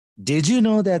Did you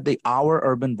know that the Our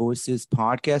Urban Voices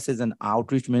podcast is an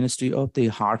outreach ministry of the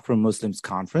Heart for Muslims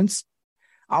conference?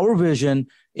 Our vision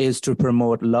is to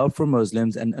promote love for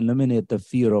Muslims and eliminate the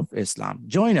fear of Islam.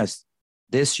 Join us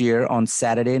this year on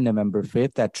Saturday, November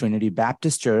 5th at Trinity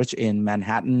Baptist Church in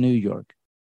Manhattan, New York.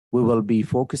 We will be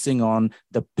focusing on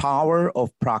the power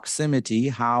of proximity,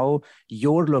 how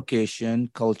your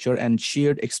location, culture, and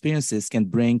shared experiences can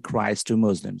bring Christ to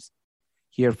Muslims.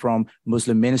 Hear from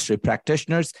Muslim ministry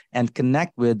practitioners and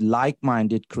connect with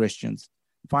like-minded Christians.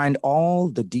 Find all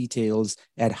the details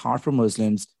at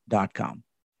heartformuslims.com.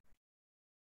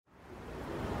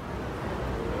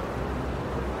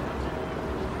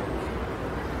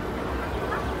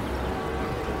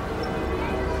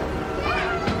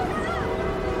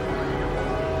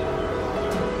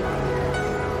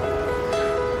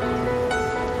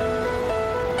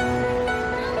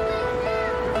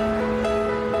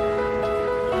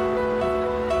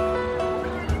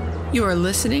 You are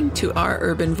listening to Our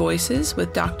Urban Voices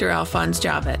with Dr. Alphonse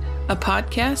Javed, a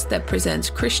podcast that presents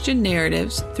Christian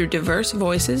narratives through diverse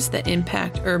voices that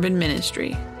impact urban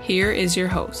ministry. Here is your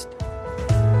host.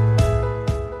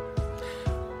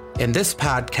 In this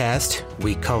podcast,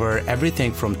 we cover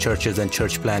everything from churches and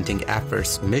church planting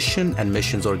efforts, mission and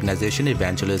missions organization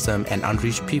evangelism, and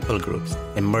unreached people groups,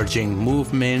 emerging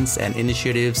movements and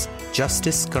initiatives,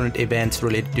 justice, current events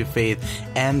related to faith,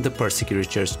 and the persecuted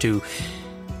church too.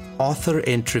 Author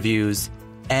interviews,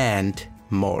 and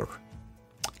more.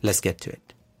 Let's get to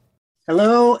it.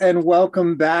 Hello, and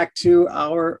welcome back to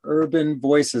Our Urban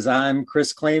Voices. I'm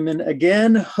Chris Clayman,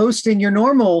 again, hosting your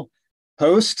normal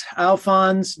host,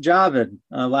 Alphonse Javed.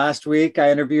 Last week,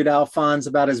 I interviewed Alphonse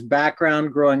about his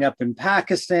background growing up in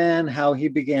Pakistan, how he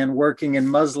began working in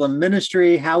Muslim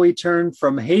ministry, how he turned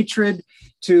from hatred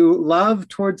to love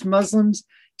towards Muslims.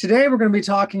 Today, we're going to be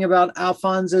talking about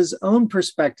Alphonse's own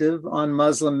perspective on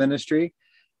Muslim ministry.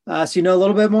 So you know a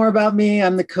little bit more about me.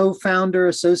 I'm the co-founder,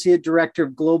 associate director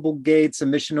of Global Gates, a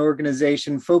mission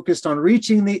organization focused on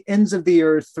reaching the ends of the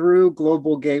earth through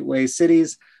global gateway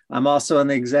cities. I'm also on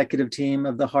the executive team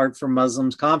of the Heart for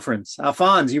Muslims conference.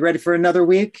 Alphonse, you ready for another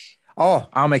week? Oh,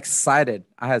 I'm excited.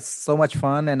 I had so much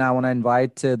fun, and I want to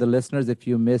invite the listeners, if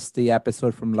you missed the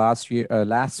episode from last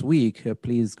week,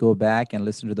 please go back and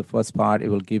listen to the first part. It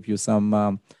will give you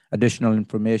some additional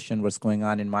information, what's going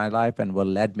on in my life, and will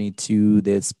lead me to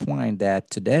this point that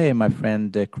today my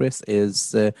friend Chris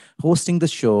is hosting the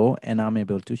show, and I'm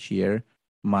able to share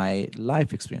my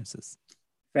life experiences.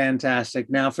 Fantastic.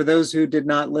 Now, for those who did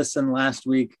not listen last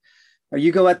week, are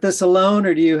you go at this alone,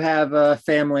 or do you have a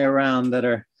family around that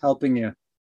are helping you?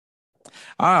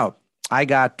 Oh, I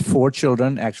got 4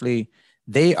 children. Actually,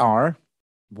 they are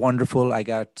wonderful. I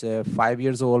got a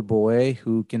 5-year-old boy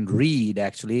who can read,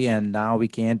 actually, and now we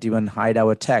can't even hide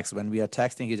our text. When we are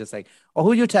texting, he's just like, oh,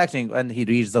 who are you texting? And he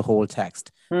reads the whole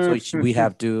text. So we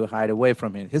have to hide away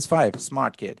from him. He's 5,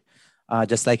 smart kid,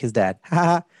 just like his dad.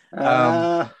 I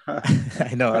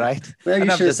know, right? Well,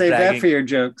 you should save that for your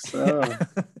jokes. Oh.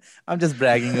 I'm just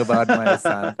bragging about my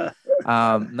son.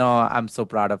 No, I'm so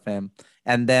proud of him.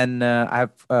 And then I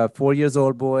have a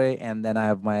 4-year-old boy, and then I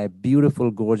have my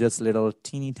beautiful, gorgeous little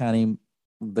teeny tiny,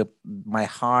 my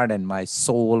heart and my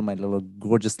soul, my little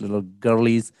gorgeous little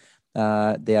girlies.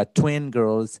 They are twin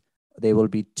girls. They will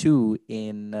be 2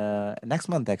 in next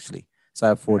month, actually. So I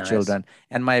have 4 children.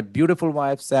 And my beautiful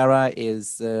wife, Sarah,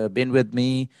 is been with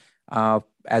me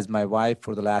as my wife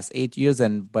for the last 8 years,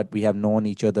 but we have known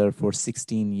each other for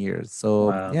 16 years. So,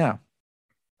 wow. Yeah.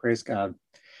 Praise God.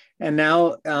 And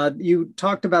now you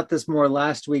talked about this more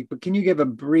last week, but can you give a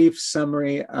brief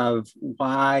summary of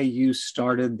why you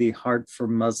started the Heart for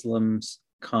Muslims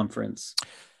conference?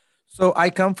 So I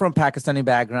come from Pakistani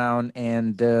background,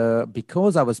 and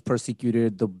because I was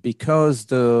persecuted,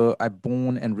 I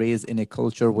born and raised in a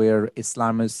culture where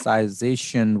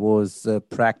Islamicization was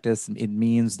practiced, it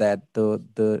means that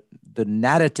the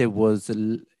narrative was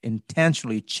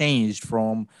intentionally changed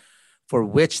from for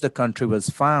which the country was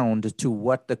found to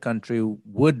what the country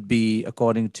would be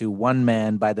according to one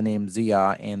man by the name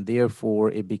Zia, and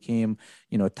therefore it became,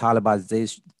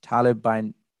 Talibanization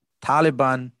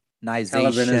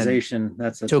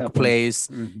took place.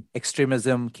 Mm-hmm.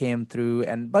 Extremism came through,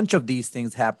 and a bunch of these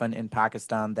things happened in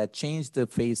Pakistan that changed the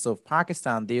face of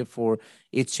Pakistan. Therefore,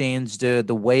 it changed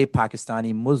the way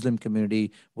Pakistani Muslim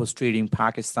community was treating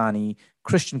Pakistani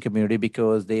Christian community,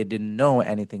 because they didn't know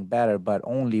anything better, but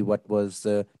only what was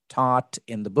taught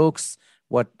in the books,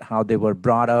 how they were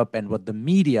brought up, and what the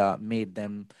media made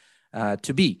them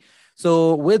to be.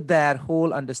 So with that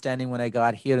whole understanding, when I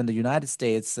got here in the United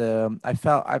States, I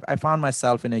found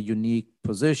myself in a unique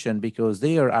position because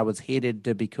there I was hated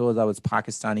because I was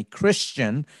Pakistani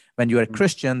Christian. When you are a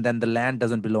Christian, then the land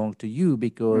doesn't belong to you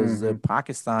because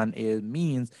Pakistan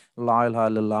means La ilaha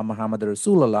illallah Muhammad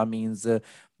Rasulullah means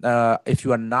if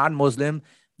you are not Muslim,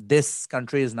 this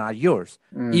country is not yours,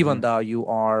 even though you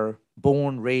are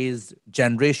born, raised,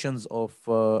 generations of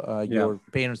your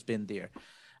parents been there.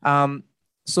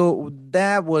 So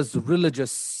that was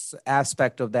religious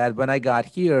aspect of that. When I got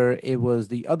here, it was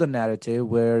the other narrative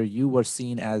where you were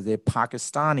seen as a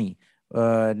Pakistani,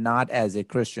 not as a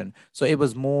Christian. So it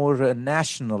was more a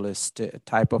nationalist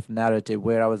type of narrative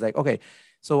where I was like, okay,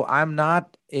 so I'm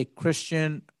not a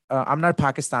Christian, I'm not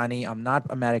Pakistani, I'm not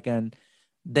American.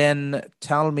 Then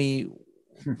tell me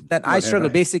that I struggle.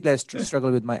 Basically, I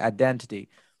struggle with my identity,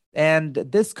 and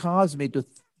this caused me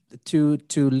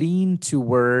to lean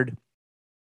toward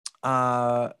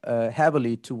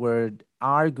heavily toward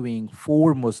arguing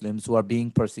for Muslims who are being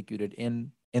persecuted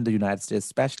in the United States,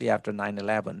 especially after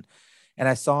 9/11. And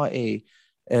I saw a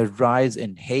rise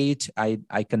in hate.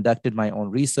 I conducted my own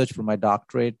research for my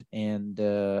doctorate and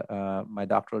my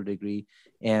doctoral degree.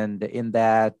 And in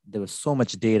that, there was so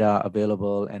much data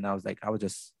available. And I was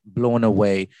just blown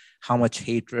away how much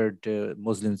hatred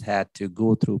Muslims had to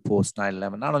go through post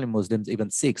 9/11. Not only Muslims,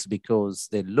 even Sikhs, because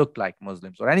they look like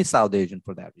Muslims, or any South Asian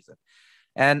for that reason.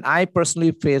 And I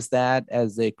personally faced that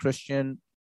as a Christian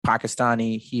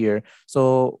Pakistani here.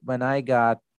 So when I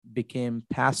became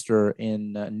pastor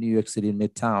in New York City,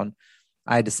 Midtown,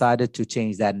 I decided to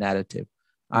change that narrative.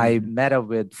 I met up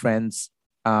with friends,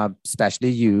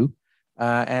 especially you,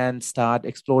 and start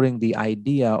exploring the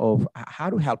idea of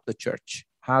how to help the church,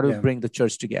 how to bring the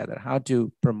church together, how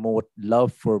to promote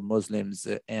love for Muslims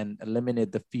and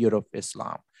eliminate the fear of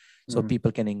Islam so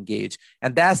people can engage.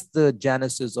 And that's the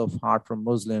genesis of Heart for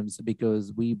Muslims,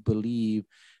 because we believe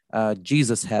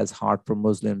Jesus has heart for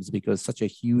Muslims because such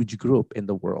a huge group in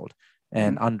the world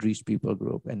and unreached people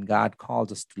group. And God calls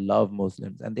us to love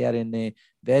Muslims, and they are in a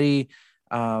very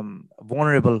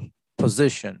vulnerable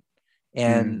position.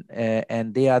 And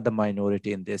they are the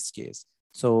minority in this case.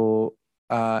 So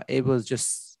it was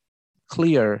just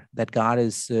clear that God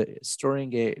is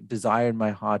stirring a desire in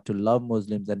my heart to love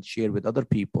Muslims and share with other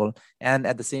people. And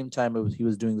at the same time, he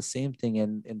was doing the same thing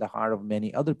in the heart of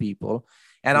many other people.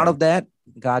 And out of that,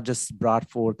 God just brought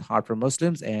forth Heart for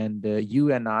Muslims. And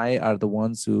you and I are the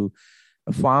ones who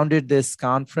founded this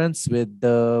conference with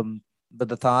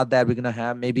the thought that we're going to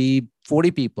have maybe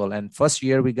 40 people. And first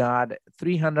year we got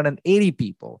 380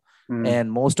 people.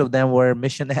 And most of them were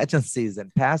mission agencies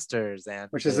and pastors.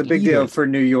 Which is a big deal for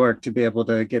New York to be able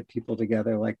to get people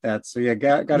together like that. So yeah,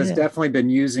 God has definitely been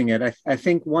using it. I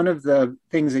think one of the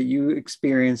things that you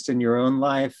experienced in your own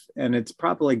life, and it's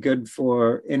probably good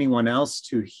for anyone else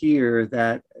to hear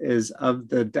that is of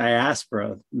the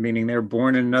diaspora, meaning they're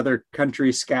born in another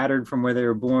country, scattered from where they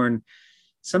were born.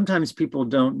 Sometimes people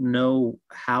don't know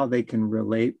how they can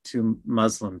relate to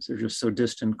Muslims. They're just so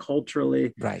distant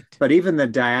culturally. Right. But even the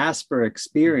diaspora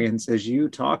experience, as you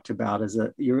talked about, is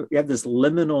you have this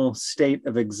liminal state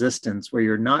of existence where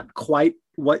you're not quite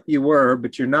what you were,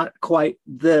 but you're not quite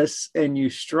this, and you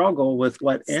struggle with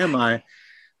what am I?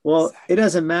 Well, it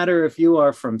doesn't matter if you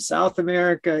are from South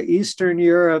America, Eastern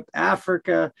Europe,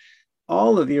 Africa.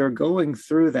 All of you are going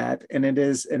through that, and it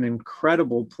is an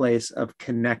incredible place of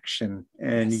connection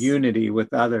and unity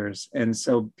with others. And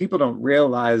so people don't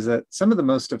realize that some of the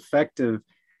most effective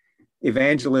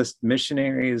evangelist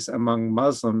missionaries among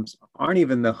Muslims aren't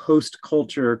even the host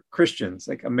culture Christians,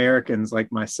 like Americans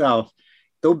like myself.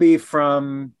 They'll be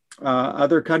from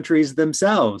other countries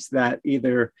themselves that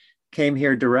either came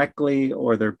here directly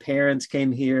or their parents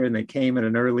came here and they came at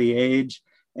an early age.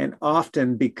 And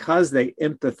often, because they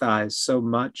empathize so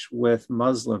much with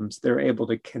Muslims, they're able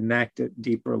to connect at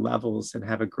deeper levels and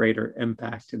have a greater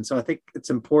impact. And so I think it's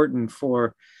important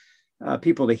for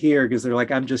people to hear, because they're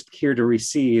like, I'm just here to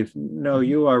receive. No,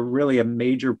 you are really a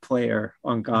major player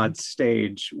on God's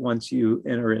stage once you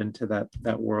enter into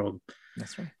that world.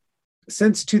 That's right.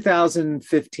 Since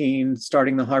 2015,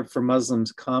 starting the Heart for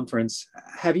Muslims conference,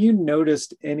 have you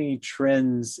noticed any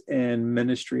trends in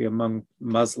ministry among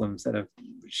Muslims that have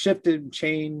shifted,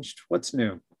 changed? What's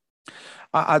new?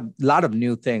 A lot of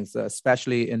new things,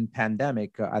 especially in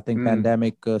pandemic. I think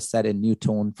pandemic set a new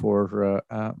tone for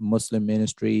Muslim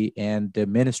ministry and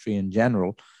ministry in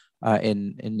general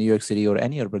in New York City or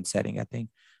any urban setting, I think.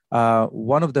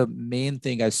 One of the main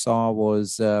thing I saw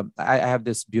was I have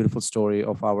this beautiful story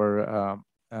of our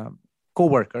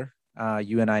co-worker.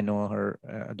 You and I know her,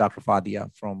 Dr.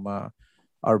 Fadia from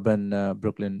Urban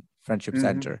Brooklyn Friendship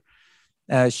Center.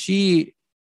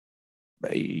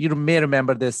 You may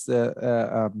remember this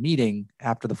meeting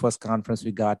after the first conference.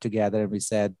 We got together and we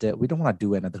said, we don't want to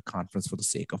do another conference for the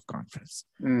sake of conference.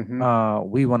 Mm-hmm.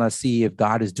 We want to see if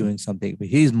God is doing something. If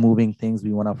he's moving things,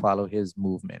 we want to follow his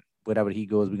movement. Wherever he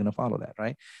goes, we're going to follow that,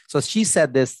 right? So she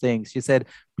said this thing. She said,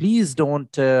 please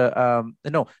don't,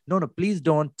 please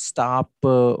don't stop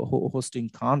hosting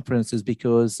conferences,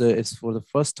 because it's for the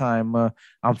first time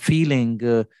I'm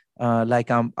feeling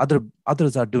like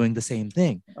others are doing the same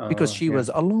thing, because she was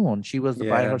alone. She was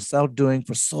by herself doing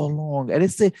for so long. And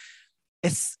it's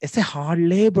a hard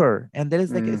labor. And there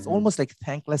is like, it's almost like a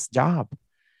thankless job.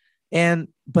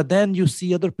 But then you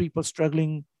see other people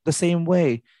struggling the same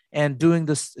way and doing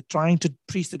this, trying to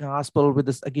preach the gospel with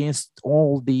this against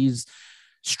all these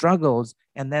struggles.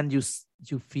 And then you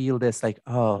feel this like,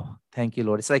 oh, thank you,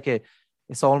 Lord.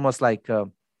 It's almost like,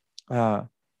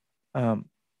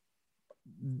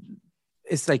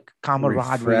 it's like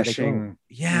camaraderie. Refreshing. Like, oh,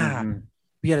 yeah,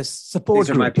 we had a support group.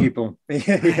 These are my people.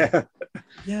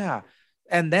 Yeah.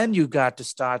 And then you got to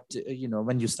start,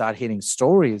 when you start hearing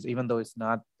stories, even though it's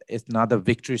not a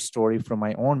victory story from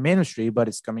my own ministry, but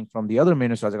it's coming from the other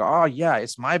ministry. I was like, oh yeah,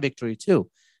 it's my victory too,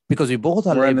 because we both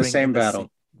are in the same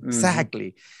battle.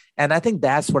 Exactly. And I think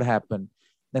that's what happened.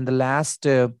 Then the last,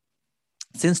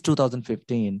 since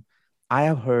 2015, I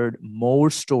have heard more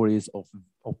stories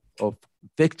of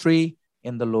victory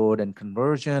in the Lord and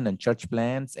conversion and church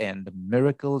plants and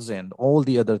miracles and all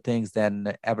the other things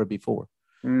than ever before.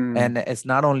 And it's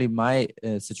not only my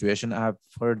situation. I've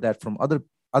heard that from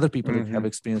other people that have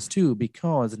experienced too,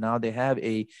 because now they have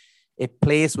a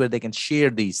place where they can share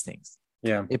these things.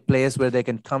 Yeah. A place where they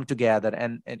can come together.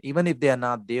 And even if they are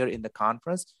not there in the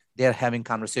conference, they're having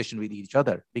conversation with each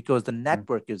other, because the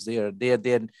network is there.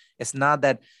 It's not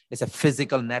that it's a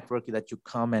physical network that you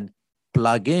come and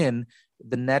plug in.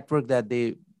 The network that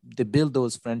they build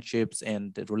those friendships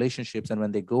and relationships, and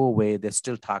when they go away, they're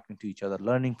still talking to each other,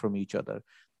 learning from each other.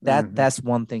 That's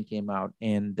one thing came out.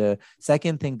 And the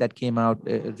second thing that came out,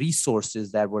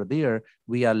 resources that were there,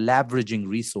 we are leveraging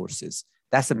resources.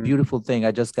 That's a beautiful thing.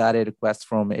 I just got a request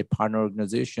from a partner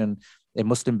organization, a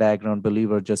Muslim background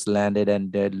believer just landed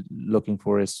and looking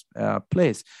for his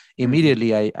place.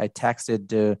 Immediately, I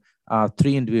texted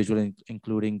 3 individuals,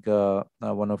 including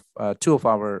two of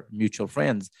our mutual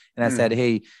friends. And I said,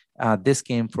 hey, this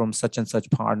came from such and such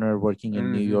partner working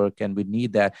in New York, and we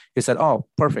need that. He said, oh,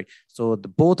 perfect. So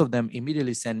both of them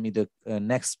immediately sent me the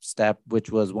next step, which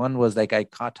was, one was like, I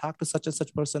talked to such and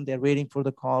such person. They're waiting for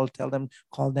the call.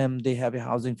 Call them. They have a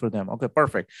housing for them. Okay,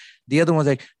 perfect. The other one's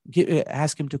like,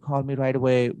 ask him to call me right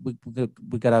away. We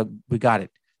got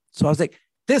it. So I was like,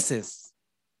 this is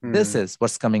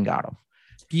what's coming out of.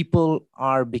 People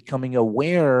are becoming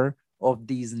aware of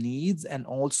these needs and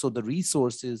also the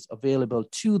resources available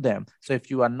to them. So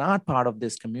if you are not part of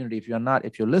this community, if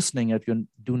you're listening, if you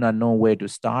do not know where to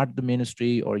start the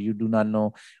ministry, or you do not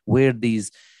know where these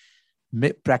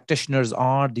practitioners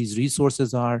are, these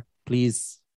resources are,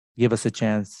 please give us a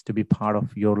chance to be part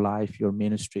of your life, your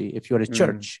ministry. If you're a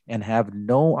church and have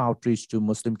no outreach to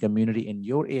Muslim community in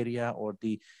your area or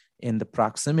in the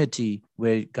proximity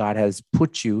where God has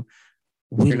put you,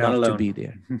 we love to be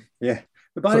there. Yeah.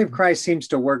 The body of Christ seems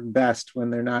to work best when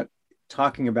they're not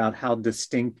talking about how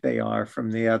distinct they are from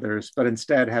the others, but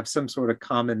instead have some sort of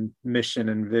common mission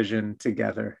and vision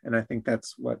together. And I think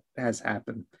that's what has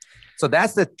happened. So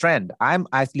that's the trend.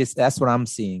 That's what I'm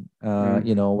seeing.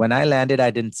 When I landed,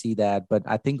 I didn't see that, but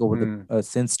I think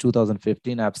since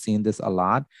 2015, I've seen this a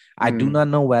lot. I do not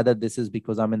know whether this is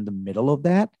because I'm in the middle of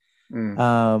that.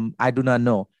 I do not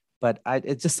know, but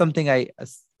it's just something I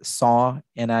saw,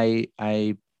 and I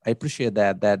appreciate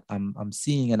that I'm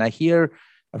seeing. And I hear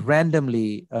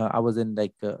randomly, I was in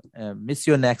like a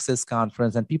Missio Nexus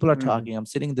conference, and people are talking. I'm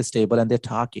sitting at this table and they're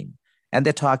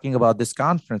talking about this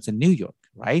conference in New York,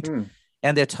 right?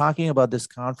 And they're talking about this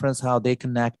conference, how they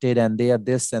connected and they are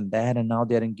this and that, and now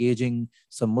they're engaging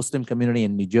some Muslim community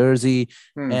in New Jersey.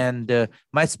 And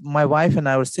my wife and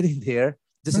I were sitting there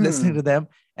just listening to them.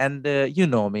 And you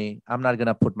know me, I'm not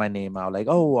gonna put my name out like,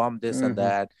 oh, I'm this and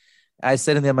that. I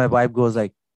said in there, my wife goes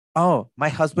like, oh, my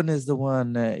husband is the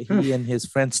one, he and his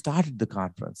friend started the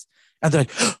conference. And they're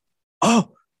like,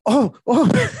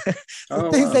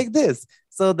 things like this.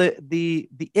 So the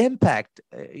impact,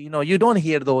 you don't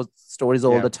hear those stories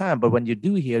all the time, but when you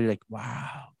do hear, you're like,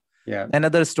 wow. Yeah.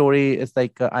 Another story is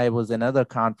like, I was in another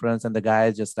conference, and the guy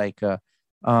is just like, I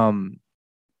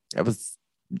was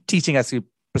teaching us a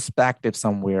perspective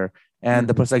somewhere. And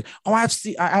the person like,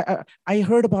 oh, I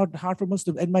heard about Heart for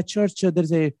Muslim at my church.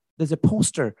 There's a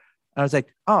poster. I was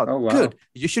like, oh wow. Good.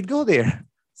 You should go there.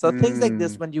 So things like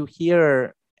this, when you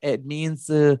hear it means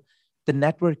the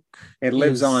network It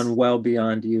lives is on well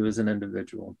beyond you as an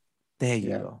individual. there. You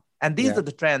Yeah. go. And these Yeah. are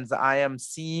the trends I am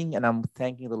seeing, and I'm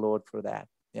thanking the Lord for that.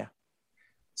 Yeah.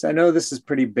 So I know this is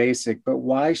pretty basic, but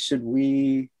why should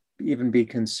we even be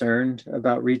concerned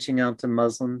about reaching out to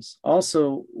Muslims?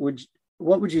 Also,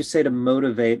 what would you say to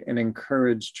motivate and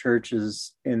encourage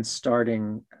churches in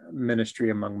starting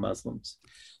ministry among Muslims?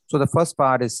 So the first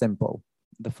part is simple.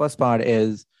 The first part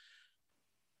is,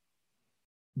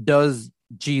 does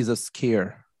Jesus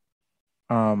care?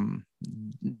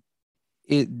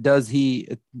 Does he?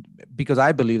 Because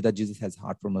I believe that Jesus has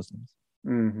heart for Muslims.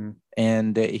 Mm-hmm.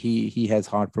 And he has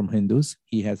heart from Hindus.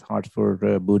 He has heart for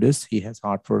Buddhists. He has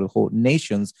heart for the whole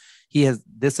nations.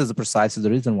 This is precisely the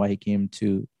reason why he came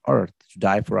to earth, to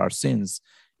die for our sins.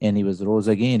 And he was rose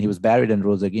again. He was buried and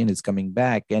rose again. He's coming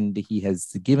back. And he has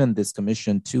given this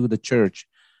commission to the church.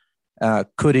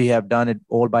 Could he have done it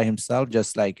all by himself,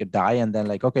 just like die and then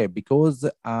like, okay, because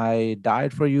I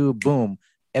died for you, boom,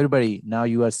 everybody, now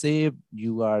you are saved,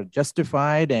 you are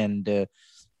justified, and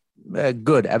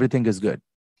good, everything is good.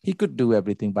 He could do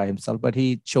everything by himself, but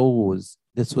he chose,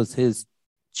 this was his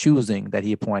choosing that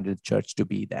he appointed the church to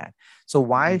be that. So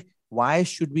why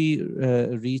should we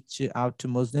reach out to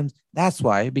Muslims? That's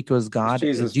why, because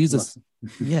Jesus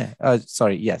yeah,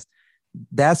 yes,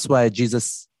 that's why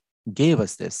Jesus gave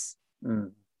us this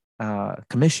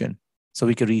commission, so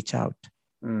we could reach out.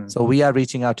 So we are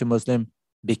reaching out to Muslim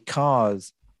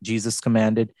because Jesus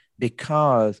commanded,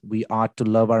 because we ought to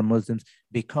love our Muslims,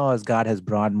 because God has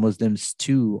brought Muslims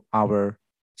to our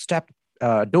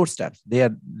doorsteps. They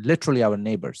are literally our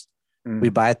neighbors. We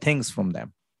buy things from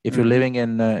them. If you're living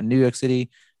in New York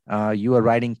City, you are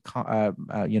riding,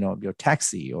 your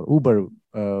taxi or Uber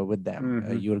with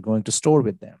them. You're going to store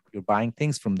with them. You're buying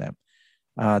things from them.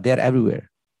 They are everywhere.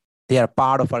 They are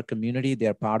part of our community. They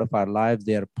are part of our lives.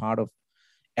 They are part of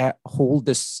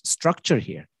this structure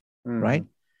here, right?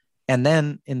 And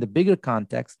then in the bigger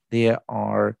context, they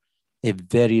are a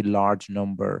very large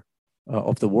number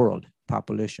of the world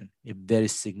population, a very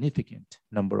significant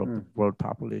number of the world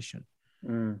population.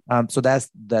 So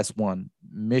that's one.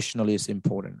 Missionally is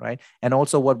important, right? And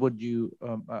also, what would you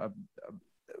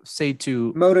say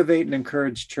to motivate and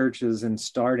encourage churches in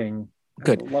starting?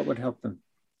 Good. What would help them?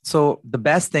 So the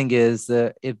best thing is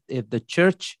if the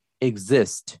church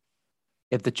exists,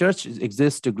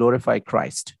 to glorify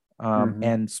Christ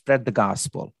and spread the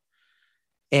gospel,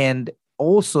 and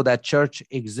also that church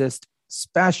exists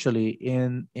especially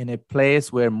in a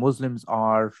place where Muslims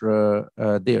are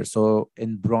there. So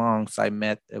in Bronx,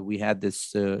 we had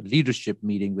this leadership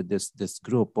meeting with this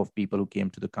group of people who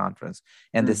came to the conference,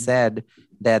 and they said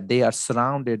that they are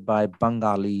surrounded by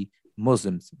Bangladeshi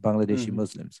Muslims.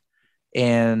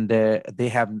 And they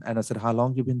have, and I said, how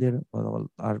long you been there?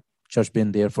 Well, our church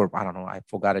been there for, I don't know, I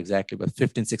forgot exactly, but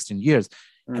 15, 16 years.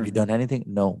 Have you done anything?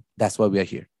 No, that's why we are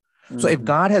here. So if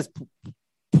God has,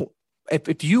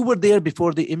 if you were there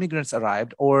before the immigrants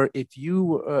arrived, or if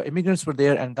you immigrants were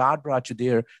there and God brought you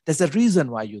there, there's a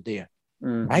reason why you're there,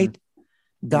 right?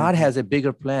 God has a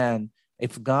bigger plan.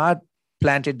 If God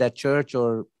planted that church,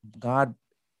 or God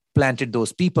planted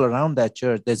those people around that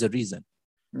church, there's a reason.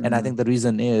 And I think the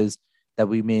reason is that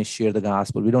we may share the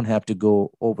gospel. We don't have to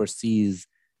go overseas.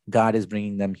 God is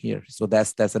bringing them here. So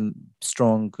that's a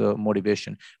strong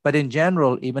motivation. But in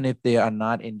general, even if they are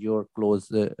not in your close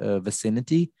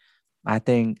vicinity, I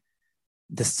think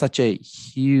there's such a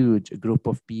huge group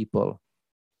of people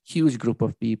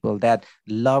that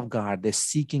love God. They're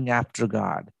seeking after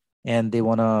God, and they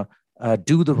want to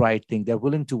do the right thing. They're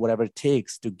willing to whatever it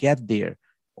takes to get there.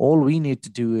 All we need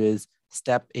to do is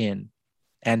step in,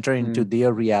 enter into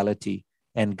their reality,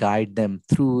 and guide them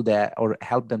through that, or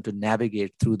help them to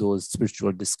navigate through those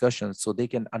spiritual discussions so they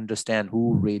can understand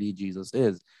who really Jesus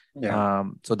is.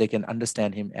 So they can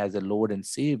understand him as a Lord and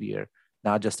Savior,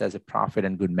 not just as a prophet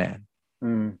and good man.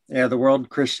 Yeah, the World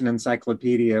Christian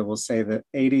Encyclopedia will say that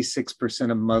 86%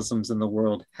 of Muslims in the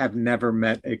world have never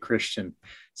met a Christian.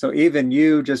 So even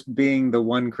you just being the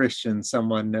one Christian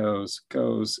someone knows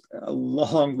goes a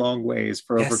long, long ways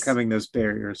for overcoming those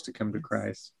barriers to come to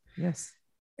Christ. Yes.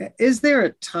 Is there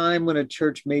a time when a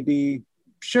church maybe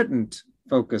shouldn't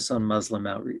focus on Muslim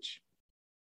outreach?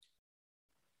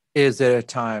 Is there a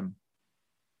time?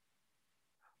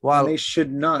 Well, they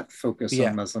should not focus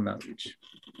on Muslim outreach.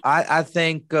 I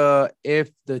think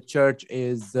if the church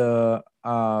is,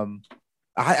 my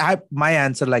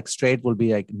answer like straight will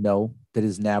be like, no, there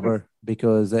is never,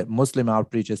 because Muslim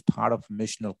outreach is part of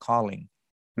missional calling.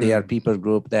 They are people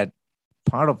group that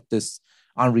part of this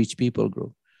unreached people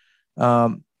group.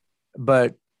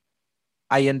 But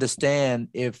I understand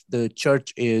if the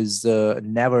church is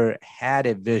never had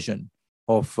a vision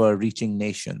of reaching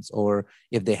nations, or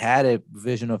if they had a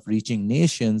vision of reaching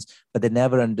nations, but they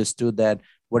never understood that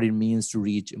what it means to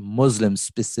reach Muslims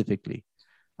specifically,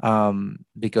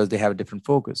 because they have a different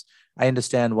focus. I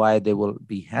understand why they will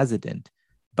be hesitant,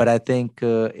 but I think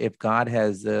if God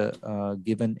has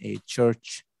given a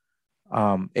church,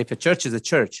 if a church is a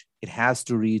church, it has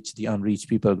to reach the unreached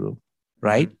people group,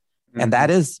 right? Mm-hmm. And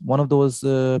that is one of those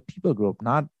people group,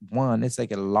 not one. It's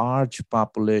like a large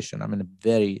population. I mean, a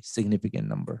very significant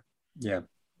number. Yeah.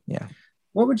 Yeah.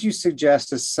 What would you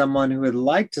suggest as someone who would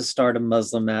like to start a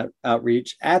Muslim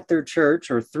outreach at their church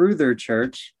or through their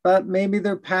church, but maybe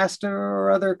their pastor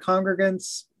or other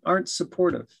congregants aren't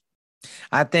supportive?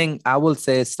 I think I will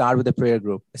say start with a prayer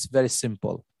group. It's very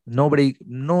simple. Nobody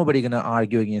gonna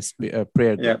argue against a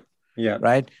prayer group. Yeah.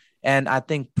 Right. And I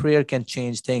think prayer can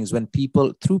change things when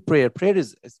people through prayer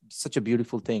is such a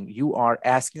beautiful thing. You are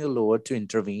asking the Lord to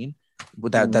intervene.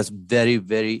 That's very,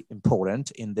 very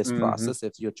important in this process.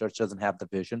 If your church doesn't have the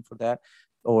vision for that,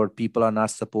 or people are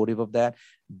not supportive of that.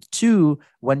 2,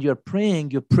 when you're praying,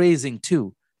 you're praising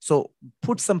too. So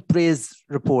put some praise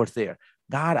report there.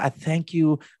 God, I thank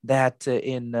you that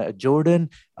in Jordan,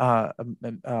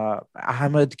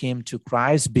 Ahmed came to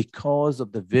Christ because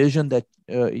of the vision that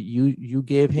you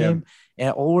gave him.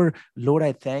 Yeah. Or Lord,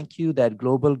 I thank you that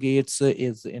Global Gates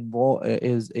is involved,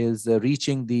 is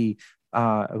reaching the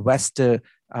West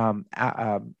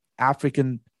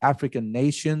African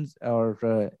nations,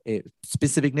 or a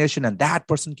specific nation, and that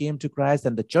person came to Christ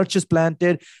and the church is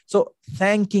planted. So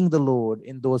thanking the Lord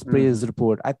in those praise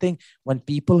report. I think when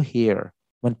people hear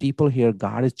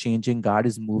God is changing, God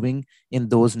is moving in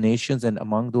those nations and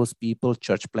among those people,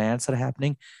 church plants are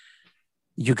happening,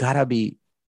 you gotta be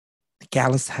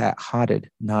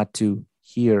callous-hearted not to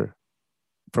hear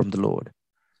from the Lord.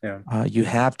 Yeah. You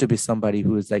have to be somebody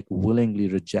who is like willingly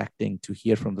rejecting to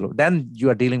hear from the Lord. Then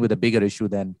you are dealing with a bigger issue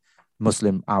than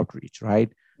Muslim outreach,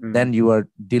 right? Then you are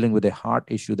dealing with a heart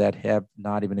issue that have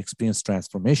not even experienced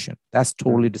transformation. That's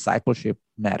totally discipleship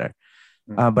matter.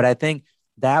 But I think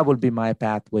that will be my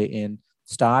pathway in.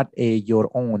 Start your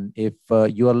own. If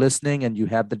you are listening and you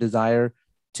have the desire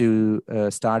to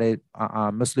start a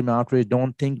Muslim outreach,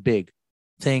 don't think big,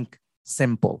 think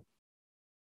simple.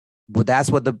 But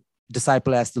that's what the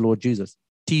disciple asked the Lord Jesus,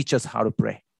 teach us how to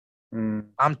pray.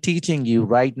 I'm teaching you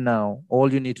right now.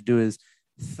 All you need to do is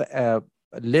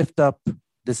lift up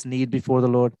this need before the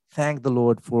Lord. Thank the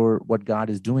Lord for what God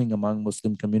is doing among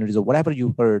Muslim communities, or whatever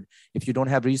you heard. If you don't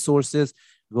have resources,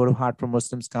 go to Heart for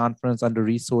Muslims conference under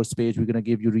resource page. We're going to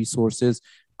give you resources.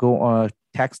 Go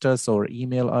text us or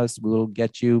email us. We'll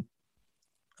get you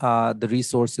the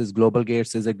resources. Global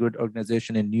Gates is a good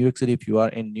organization in New York City. If you are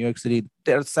in New York City,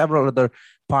 there are several other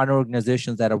partner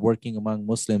organizations that are working among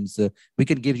Muslims. We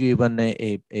can give you even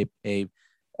a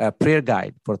prayer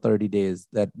guide for 30 days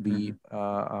that we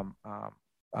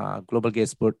Global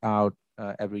Gates put out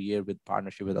every year with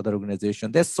partnership with other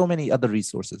organizations. There's so many other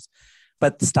resources,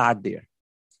 but start there.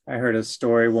 I heard a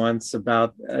story once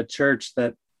about a church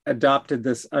that adopted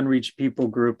this unreached people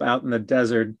group out in the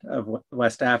desert of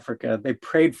West Africa. They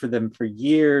prayed for them for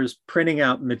years, printing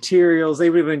out materials. They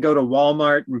would even go to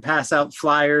Walmart and pass out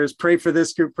flyers, pray for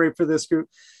this group, pray for this group.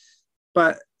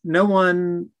 But no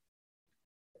one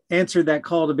answered that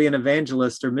call to be an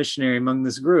evangelist or missionary among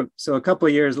this group. So a couple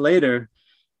of years later,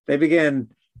 they began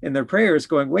in their prayers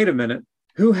going, wait a minute,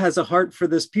 who has a heart for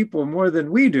this people more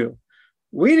than we do?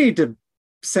 We need to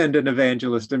send an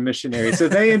evangelist and missionary. So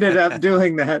they ended up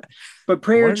doing that. But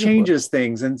prayer changes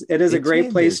things, and it is a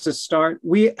great place to start.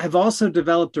 We have also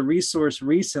developed a resource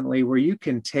recently where you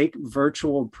can take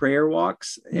virtual prayer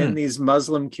walks in these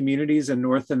Muslim communities in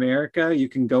North America. You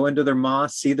can go into their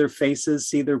mosques, see their faces,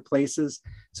 see their places.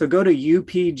 So go to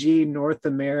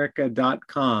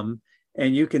upgnorthamerica.com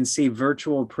and you can see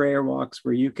virtual prayer walks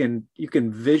where you can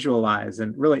visualize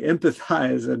and really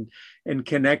empathize and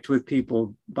connect with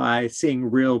people by seeing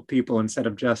real people instead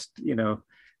of just,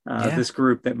 this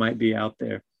group that might be out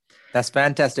there. That's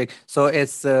fantastic. So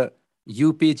it's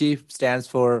UPG stands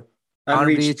for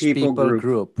Unreached People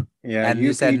Group. Yeah. And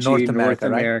you said North America,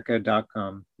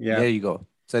 NorthAmerica.com. Right? Yeah. There you go.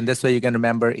 So in this way you can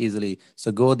remember easily.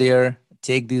 So go there,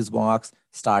 take these walks,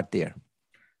 start there.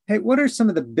 Hey, what are some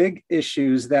of the big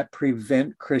issues that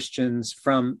prevent Christians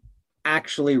from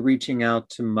actually reaching out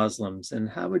to Muslims, and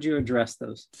how would you address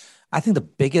those? I think the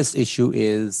biggest issue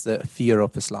is the fear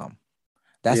of Islam.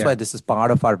 That's why this is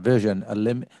part of our vision.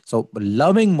 So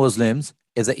loving Muslims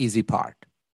is an easy part.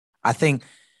 I think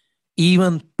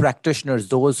even practitioners,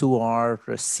 those who are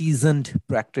seasoned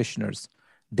practitioners,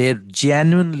 they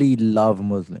genuinely love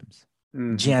Muslims,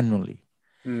 genuinely.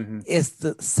 is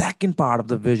the second part of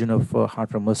the vision of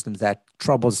Heart for Muslims that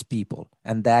troubles people,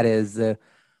 and that is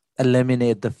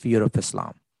eliminate the fear of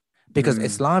Islam. Because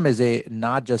Islam is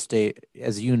not just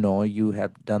as you know, you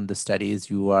have done the studies,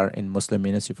 you are in Muslim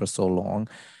ministry for so long.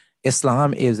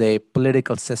 Islam is a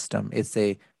political system. It's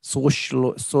a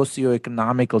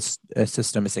socio-economical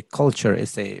system. It's a culture.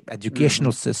 It's a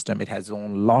educational system. It has its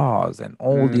own laws and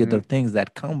all the other things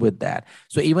that come with that.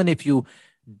 So even if you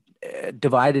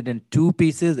divide it in two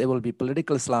pieces, it will be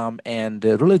political Islam and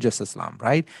religious Islam,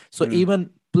 right? So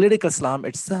even political Islam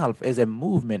itself is a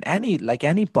movement. Any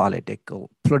political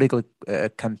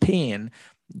campaign,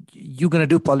 you're gonna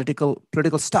do political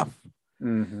stuff.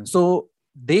 So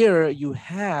there you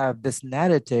have this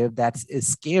narrative that is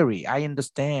scary. I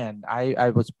understand. I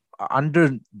was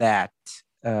under that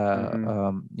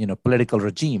political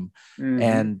regime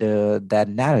and that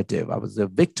narrative. I was a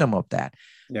victim of that.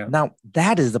 Yeah. Now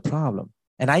that is the problem.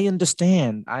 And I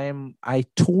understand, I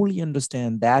totally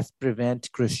understand that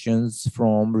prevent Christians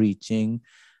from reaching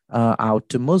out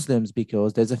to Muslims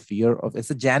because there's a fear of, it's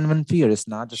a genuine fear. It's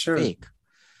not just fake.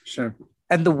 Sure.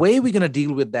 And the way we're going to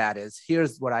deal with that is,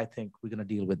 here's what I think we're going to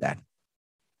deal with that.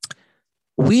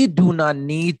 We do not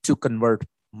need to convert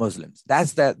Muslims.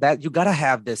 That you got to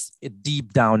have this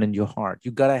deep down in your heart.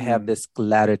 You got to have this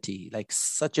clarity, like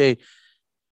such a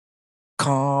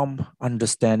calm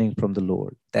understanding from the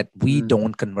Lord that we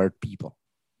don't convert people.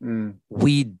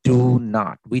 We do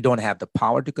not. We don't have the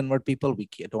power to convert people. We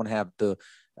don't have the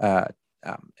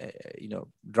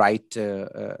right.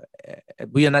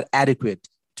 We are not adequate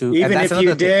to. Even if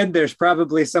you did, there's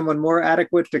probably someone more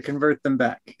adequate to convert them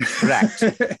back. Correct.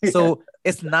 So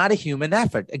it's not a human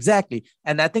effort. Exactly.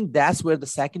 And I think that's where the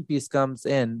second piece comes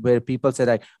in, where people say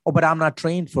like, oh, but I'm not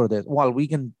trained for this. Well, we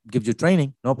can give you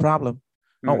training. No problem.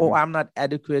 Oh, I'm not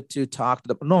adequate to talk to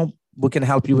them. No, we can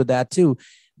help you with that too.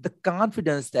 The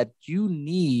confidence that you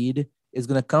need is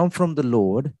going to come from the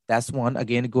Lord. That's one.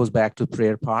 Again, it goes back to the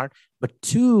prayer part. But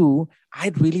two,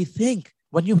 I'd really think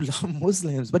when you love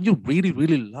Muslims, when you really,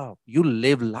 really love, you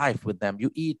live life with them,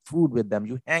 you eat food with them,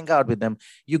 you hang out with them,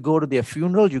 you go to their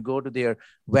funeral, you go to their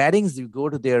weddings, you go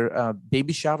to their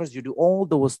baby showers, you do all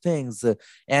those things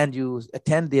and you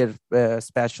attend their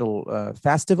special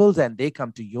festivals and they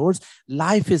come to yours.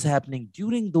 Life is happening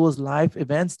during those life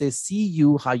events. They see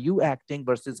you, how you acting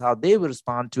versus how they will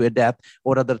respond to a death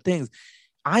or other things.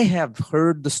 I have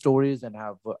heard the stories and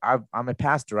I'm a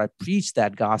pastor. I preach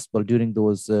that gospel during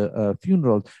those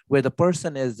funerals where the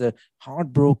person is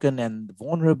heartbroken and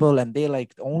vulnerable. And they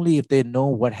like, only if they know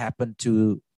what happened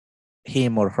to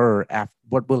him or her,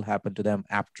 what will happen to them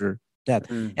after death.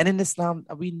 And in Islam,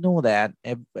 we know that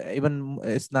even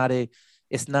it's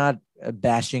not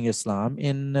bashing Islam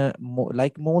in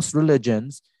like most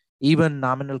religions, even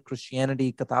nominal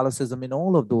Christianity, Catholicism, in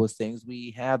all of those things,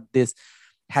 we have this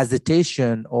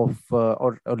hesitation of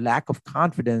or lack of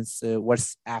confidence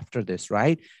what's after this,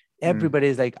 right? Everybody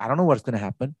is like, I don't know what's going to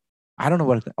happen. I don't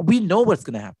know we know what's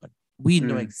going to happen. We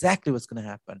know exactly what's going to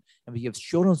happen. And we have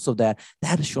assurance of that.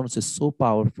 That assurance is so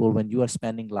powerful. When you are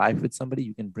spending life with somebody,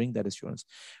 you can bring that assurance.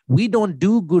 We don't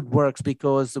do good works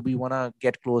because we want to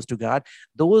get close to God.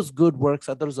 Those good works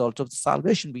are the result of the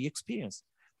salvation we experience.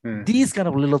 These kind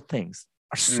of little things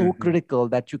are so critical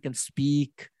that you can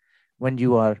speak when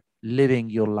you are living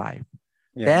your life.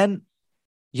 Then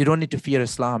you don't need to fear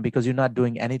Islam because you're not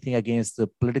doing anything against the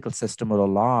political system or the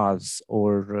laws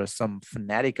or some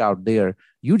fanatic out there.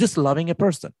 You're just loving a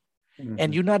person.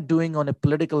 And you're not doing on a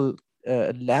political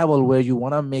level where you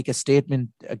want to make a statement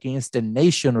against a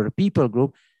nation or a people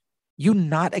group. You're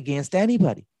not against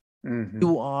anybody.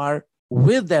 You are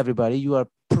with everybody. You are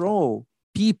pro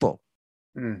people.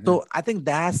 So I think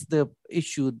that's the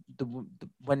issue.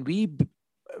 When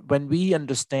we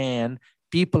understand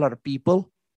people are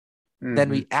people, then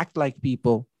we act like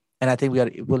people. And I think we are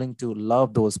willing to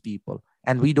love those people.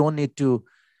 And we don't need to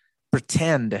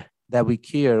pretend that we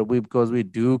care because we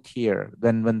do care.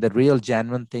 When the real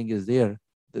genuine thing is there,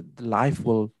 the life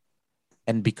will,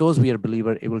 and because we are a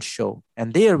believer, it will show.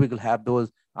 And there we will have those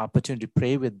opportunity to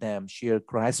pray with them, share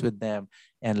Christ with them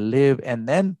and live. And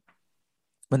then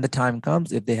when the time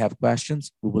comes, if they have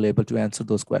questions, we will be able to answer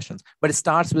those questions. But it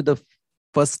starts with the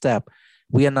first step.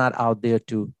 We are not out there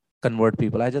to convert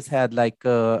people. I just had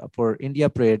for India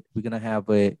parade, we're going to have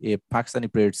a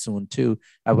Pakistani parade soon too.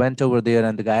 I went over there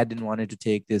and the guy didn't want to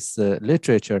take this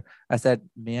literature. I said,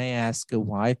 may I ask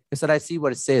why? He said, I see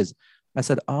what it says. I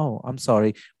said, oh, I'm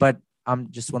sorry. But I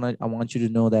want you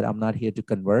to know that I'm not here to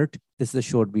convert. This is a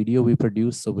short video we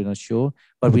produced, so we're not sure.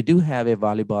 But we do have a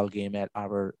volleyball game at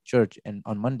our church and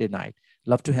on Monday night.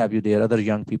 Love to have you there. Other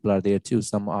young people are there too.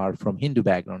 Some are from Hindu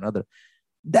background, other.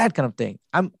 That kind of thing.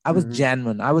 I was Mhm.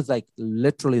 genuine. I was like,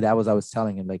 literally, I was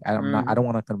telling him, like, I don't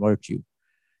want to convert you.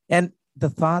 And the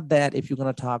thought that if you're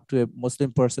going to talk to a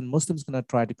Muslim person, Muslim's going to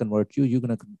try to convert you, you're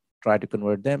going to try to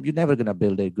convert them. You're never going to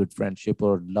build a good friendship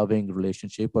or loving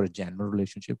relationship or a genuine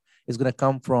relationship. It's going to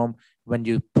come from when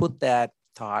you put that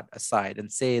thought aside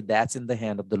and say that's in the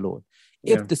hand of the Lord.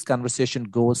 Yeah. If this conversation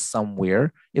goes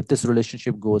somewhere, if this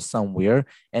relationship goes somewhere,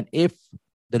 and if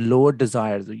the Lord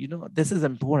desires, this is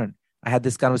important. I had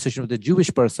this conversation with a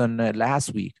Jewish person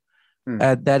last week.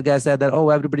 That guy said that, oh,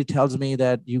 everybody tells me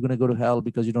that you're going to go to hell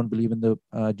because you don't believe in the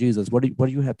Jesus. What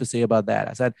do you have to say about that?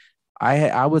 I said,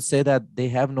 I would say that they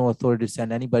have no authority to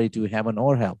send anybody to heaven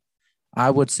or hell.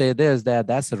 I would say this,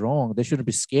 that's wrong. They shouldn't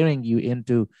be scaring you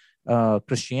into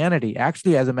Christianity.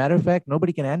 Actually, as a matter of fact,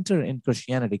 nobody can enter in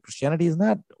Christianity. Christianity is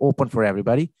not open for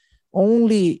everybody.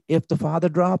 Only if the Father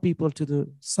draw people to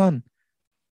the Son.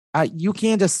 You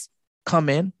can't just come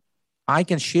in. I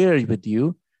can share it with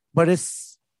you, but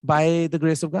it's by the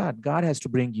grace of God. God has to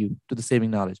bring you to the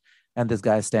saving knowledge. And this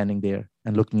guy is standing there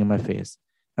and looking in my face.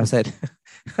 I said,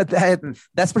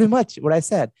 that's pretty much what I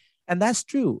said. And that's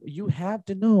true. You have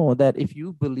to know that if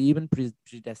you believe in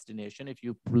predestination, if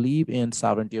you believe in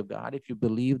sovereignty of God, if you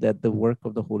believe that the work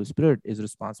of the Holy Spirit is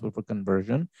responsible for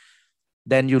conversion,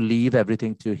 then you leave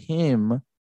everything to Him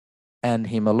and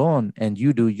Him alone. And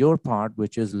you do your part,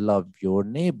 which is love your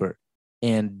neighbor.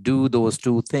 And do those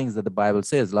two things that the Bible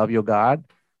says: love your God,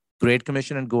 Great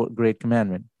Commission, and Great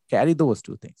Commandment. Carry those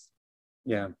two things.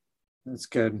 Yeah, that's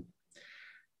good.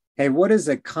 Hey, what is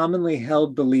a commonly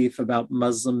held belief about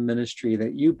Muslim ministry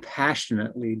that you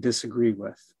passionately disagree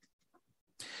with?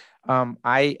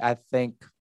 I think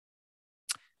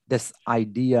this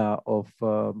idea of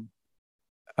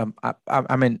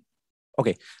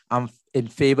okay, I'm in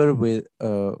favor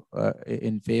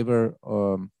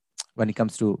when it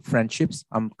comes to friendships.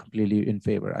 I'm completely in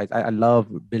favor. I love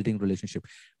building relationship,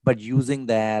 but using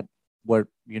that word,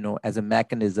 as a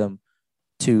mechanism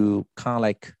to kind of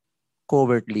like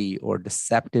covertly or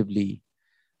deceptively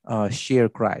share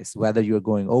Christ, whether you're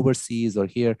going overseas or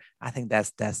here, I think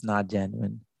that's not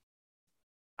genuine.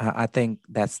 I think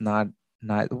that's not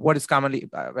what is commonly.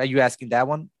 Are you asking that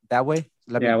one that way?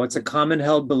 What's a common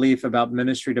held belief about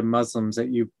ministry to Muslims that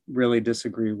you really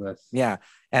disagree with? Yeah,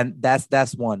 and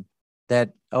that's one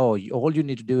that all you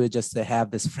need to do is just to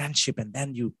have this friendship, and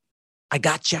then I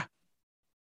gotcha.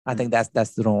 I think that's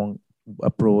the wrong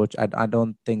approach. I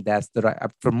don't think that's the right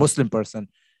for Muslim person.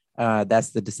 That's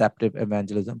the deceptive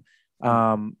evangelism.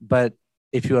 But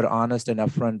if you are honest and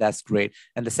upfront, that's great.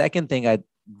 And the second thing I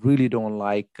really don't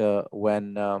like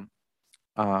when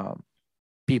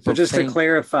people. So just to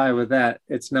clarify with that,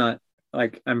 it's not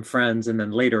like I'm friends and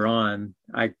then later on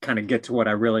I kind of get to what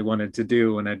I really wanted to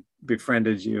do when I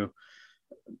befriended you.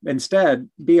 Instead,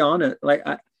 be honest. Like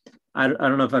I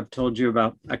don't know if I've told you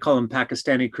about, I call him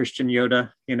Pakistani Christian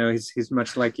Yoda. He's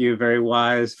much like you, very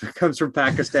wise. Comes from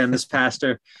Pakistan, this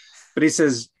pastor. But he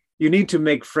says, you need to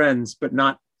make friends, but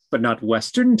not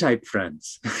Western type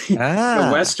friends.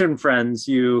 The Western friends,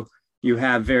 you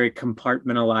have very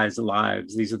compartmentalized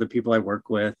lives. These are the people I work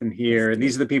with and here, and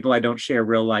these are the people I don't share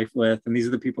real life with, and these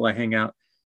are the people I hang out.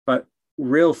 But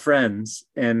real friends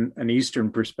in an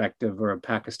Eastern perspective or a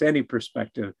Pakistani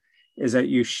perspective is that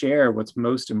you share what's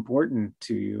most important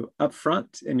to you up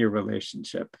front in your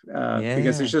relationship,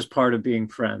 because it's just part of being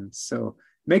friends. So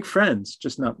make friends,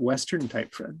 just not Western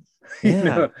type friends.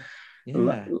 Share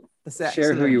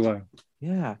who you are.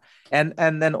 Yeah.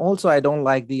 And then also, I don't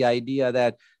like the idea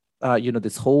that,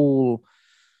 this whole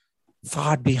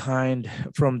thought behind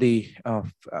from the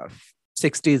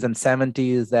 60s and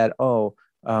 70s that,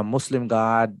 Muslim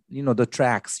God, the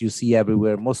tracks you see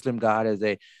everywhere, Muslim God is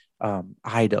a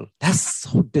idol. That's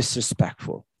so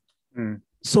disrespectful.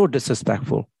 So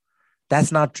disrespectful.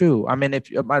 That's not true. I mean,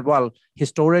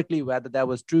 historically, whether that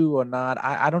was true or not,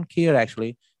 I don't care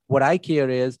actually. What I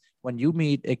care is when you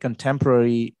meet a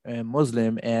contemporary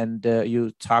Muslim and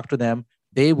you talk to them,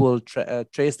 they will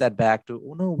trace that back to,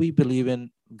 we believe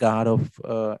in God of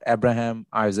Abraham,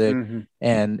 Isaac,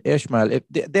 and Ishmael. If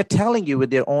they're telling you with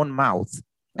their own mouth,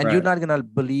 and you're not going to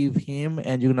believe him,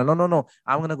 and you're going to, no,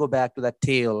 I'm going to go back to that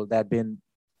tale that been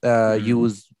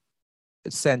used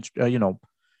some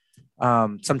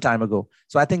time ago.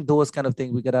 So I think those kind of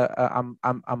things we gotta,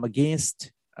 I'm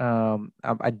against,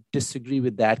 I disagree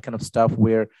with that kind of stuff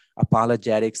where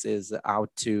apologetics is out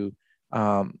to,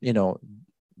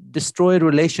 destroy a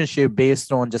relationship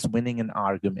based on just winning an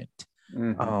argument.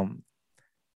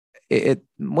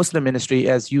 Muslim ministry,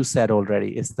 as you said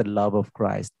already, is the love of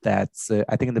Christ. That's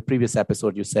I think in the previous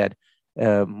episode you said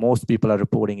most people are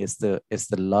reporting is the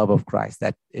love of Christ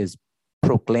that is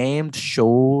proclaimed,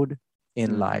 showed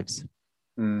in lives.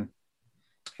 Mm.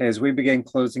 Hey, as we begin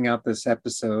closing out this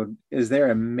episode, is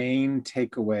there a main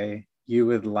takeaway you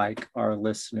would like our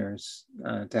listeners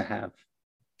to have?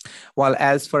 Well,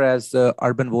 as far as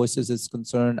Urban Voices is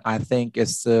concerned, I think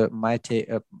it's my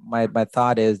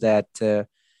thought is that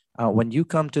when you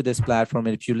come to this platform,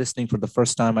 and if you're listening for the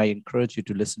first time, I encourage you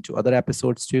to listen to other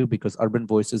episodes too, because Urban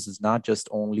Voices is not just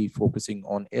only focusing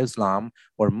on Islam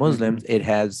or Muslims. It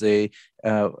has it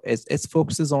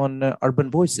focuses on urban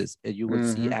voices. You will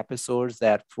see episodes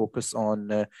that focus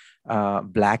on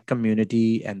Black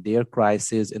community and their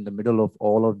crisis in the middle of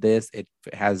all of this. It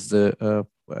has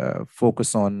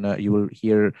focus on, you will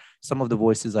hear some of the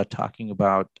voices are talking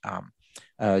about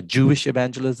Jewish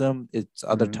evangelism. It's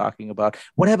other talking about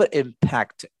whatever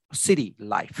impact city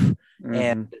life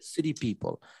and city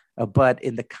people, but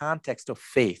in the context of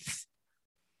faith,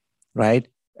 right?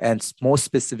 And most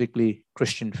specifically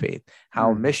Christian faith,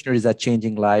 how missionaries are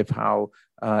changing life, how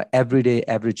everyday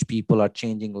average people are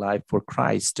changing life for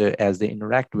Christ as they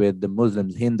interact with the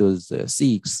Muslims, Hindus,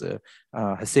 Sikhs,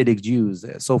 Hasidic Jews,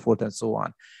 so forth and so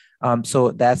on.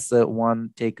 So that's one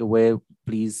takeaway.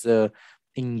 Please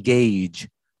engage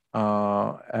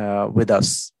with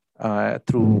us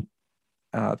through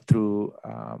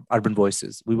Urban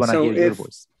Voices. We want to hear your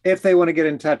voice. If they want to get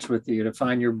in touch with you to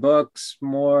find your books,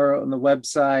 more on the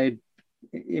website,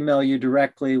 email you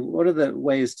directly, what are the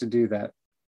ways to do that?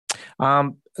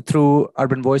 Through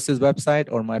Urban Voices website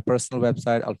or my personal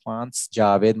website, Alphonse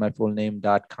Javed, my full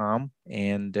name.com,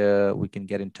 and we can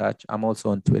get in touch. I'm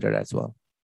also on Twitter as well.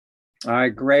 All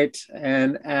right, great.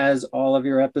 And as all of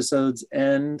your episodes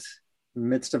end, in the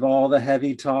midst of all the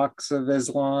heavy talks of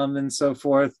Islam and so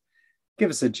forth,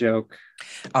 give us a joke.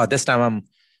 Oh, this time I'm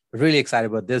really excited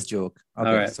about this joke. Okay,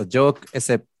 all right. So joke is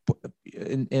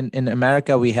in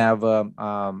America we have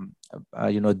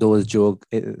those jokes,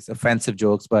 it's offensive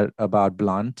jokes, but about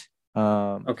blonde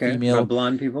female, about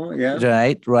blonde people, yeah,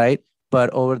 right.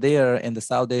 But over there in the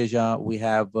South Asia we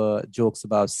have jokes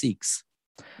about Sikhs.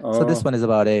 So this one is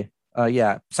about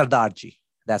Sardarji.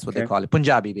 That's what they call it.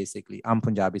 Punjabi, basically. I'm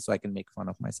Punjabi, so I can make fun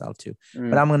of myself too.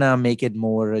 But I'm going to make it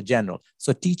more general.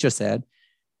 So teacher said,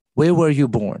 "Where were you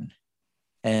born?"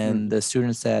 And the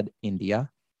student said,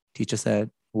 "India." Teacher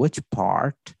said, "Which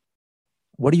part?"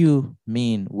 "What do you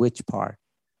mean, which part?"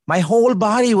 "My whole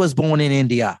body was born in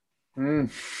India." There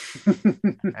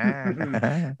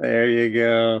you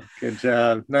go. Good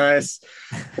job. Nice.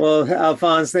 Well,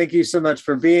 Alphonse, thank you so much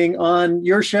for being on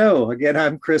your show. Again,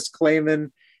 I'm Chris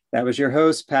Klayman. That was your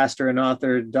host, pastor and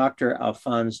author, Dr.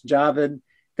 Alphonse Javed.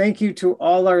 Thank you to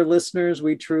all our listeners.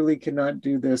 We truly cannot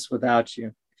do this without you.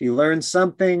 If you learned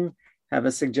something, have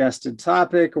a suggested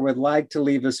topic, or would like to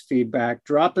leave us feedback,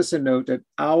 drop us a note at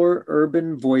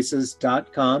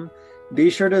oururbanvoices.com. Be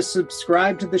sure to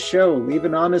subscribe to the show, leave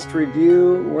an honest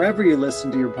review wherever you listen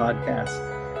to your podcast.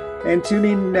 And tune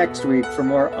in next week for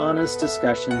more honest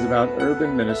discussions about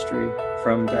urban ministry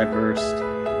from diverse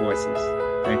voices.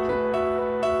 Thank you.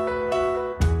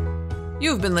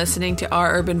 You've been listening to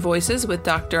Our Urban Voices with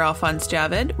Dr. Alphonse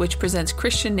Javed, which presents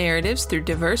Christian narratives through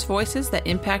diverse voices that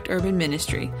impact urban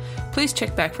ministry. Please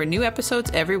check back for new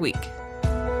episodes every week.